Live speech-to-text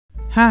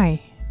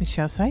Hi,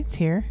 Michelle Seitz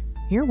here.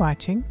 You're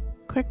watching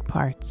Quick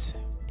Parts.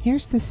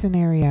 Here's the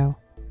scenario.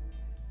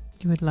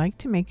 You would like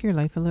to make your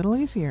life a little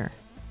easier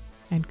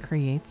and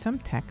create some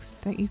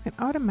text that you can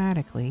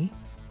automatically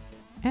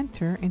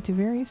enter into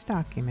various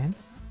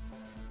documents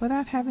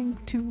without having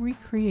to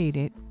recreate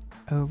it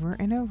over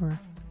and over.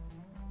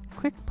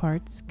 Quick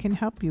Parts can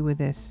help you with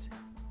this.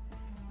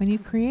 When you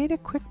create a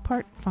Quick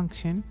Part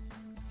function,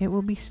 it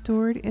will be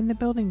stored in the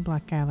building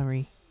block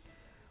gallery.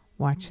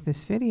 Watch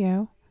this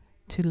video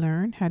to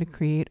learn how to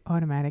create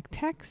automatic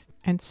text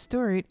and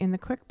store it in the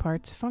Quick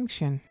Parts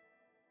function.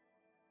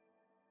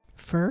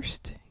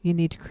 First, you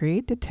need to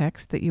create the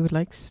text that you would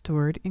like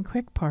stored in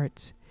Quick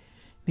Parts.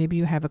 Maybe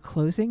you have a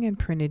closing and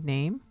printed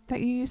name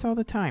that you use all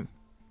the time.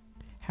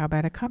 How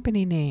about a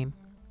company name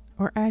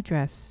or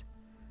address,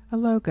 a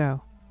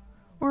logo,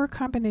 or a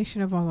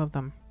combination of all of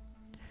them?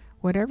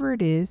 Whatever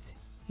it is,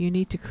 you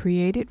need to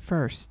create it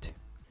first.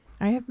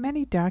 I have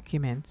many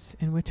documents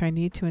in which I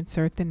need to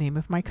insert the name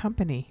of my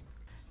company.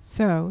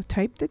 So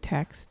type the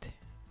text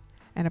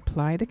and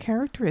apply the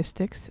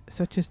characteristics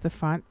such as the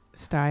font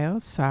style,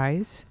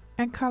 size,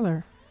 and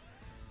color.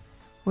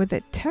 With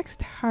the text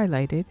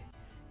highlighted,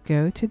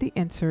 go to the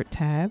Insert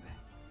tab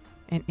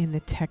and in the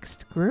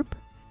text group,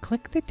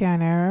 click the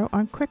down arrow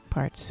on Quick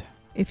Parts.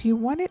 If you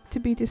want it to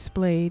be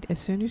displayed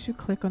as soon as you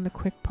click on the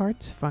Quick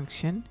Parts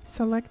function,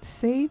 select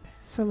Save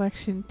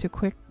Selection to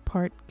Quick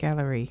Part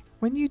Gallery.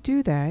 When you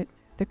do that,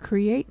 the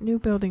Create New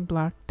Building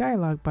Block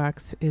dialog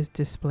box is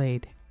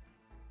displayed.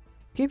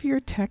 Give your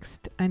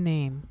text a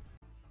name.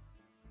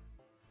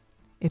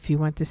 If you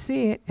want to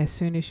see it as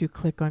soon as you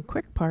click on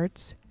Quick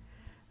Parts,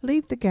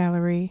 leave the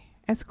gallery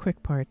as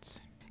Quick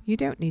Parts. You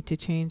don't need to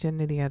change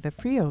any of the other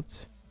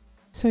fields,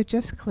 so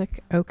just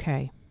click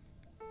OK.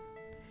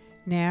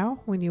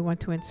 Now, when you want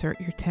to insert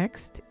your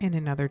text in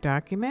another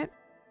document,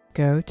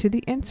 go to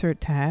the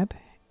Insert tab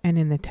and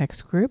in the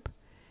text group,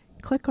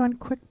 click on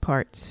Quick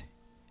Parts,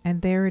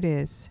 and there it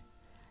is.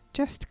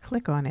 Just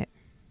click on it.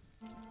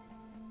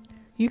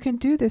 You can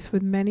do this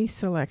with many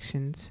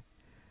selections,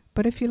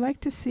 but if you like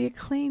to see a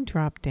clean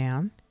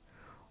drop-down,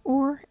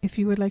 or if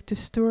you would like to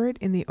store it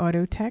in the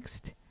auto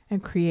text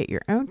and create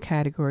your own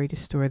category to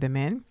store them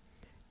in,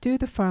 do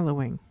the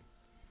following.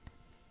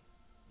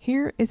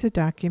 Here is a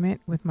document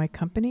with my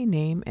company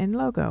name and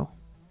logo,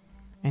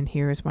 and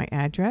here is my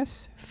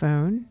address,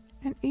 phone,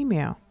 and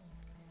email.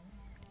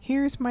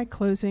 Here's my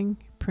closing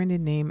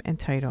printed name and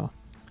title.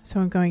 So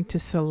I'm going to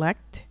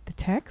select the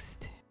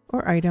text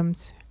or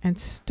items and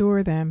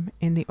store them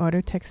in the auto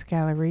text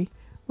gallery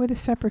with a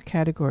separate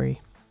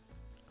category.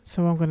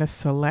 So I'm going to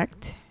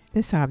select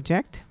this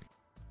object,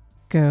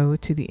 go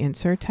to the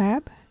Insert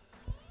tab,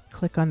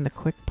 click on the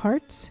Quick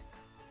Parts,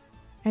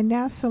 and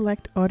now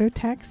select Auto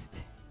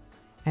Text,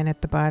 and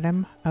at the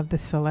bottom of the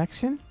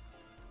selection,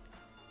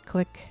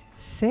 click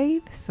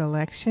Save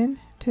Selection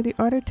to the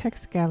Auto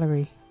Text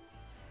gallery.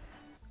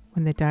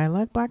 When the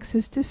dialog box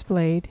is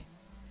displayed,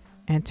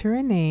 enter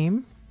a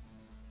name,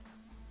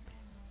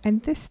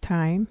 and this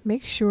time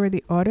make sure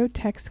the Auto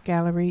Text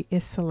gallery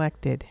is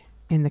selected.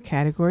 In the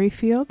category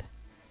field,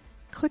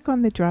 click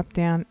on the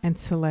drop-down and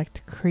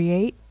select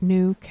Create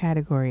New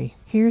Category.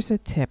 Here's a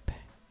tip.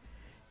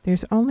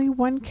 There's only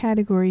one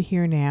category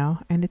here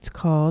now, and it's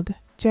called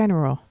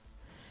General.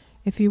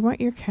 If you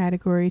want your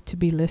category to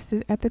be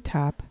listed at the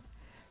top,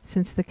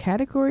 since the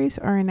categories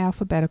are in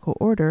alphabetical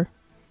order,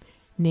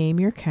 name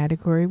your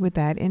category with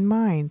that in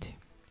mind.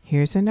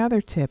 Here's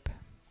another tip.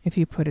 If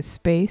you put a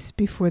space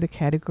before the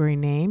category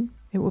name,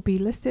 it will be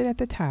listed at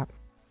the top.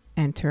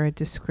 Enter a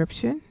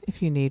description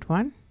if you need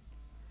one.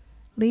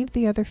 Leave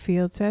the other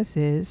fields as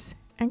is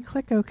and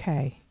click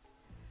OK.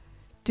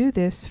 Do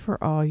this for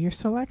all your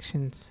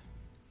selections.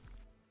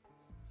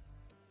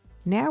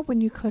 Now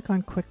when you click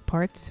on Quick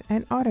Parts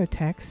and Auto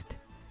Text,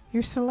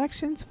 your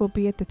selections will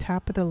be at the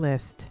top of the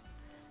list.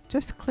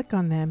 Just click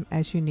on them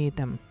as you need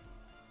them.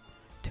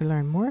 To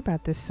learn more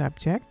about this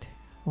subject,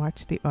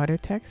 watch the Auto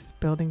Text,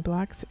 Building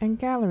Blocks, and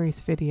Galleries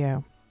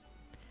video.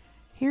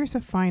 Here's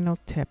a final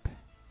tip.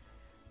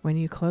 When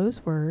you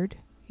close Word,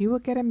 you will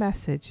get a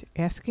message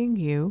asking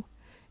you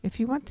if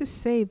you want to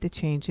save the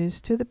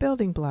changes to the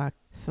building block.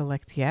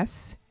 Select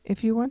Yes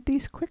if you want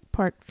these Quick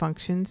Part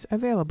functions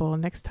available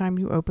next time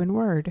you open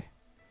Word.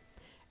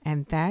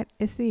 And that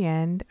is the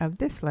end of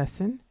this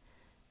lesson,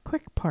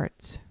 Quick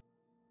Parts.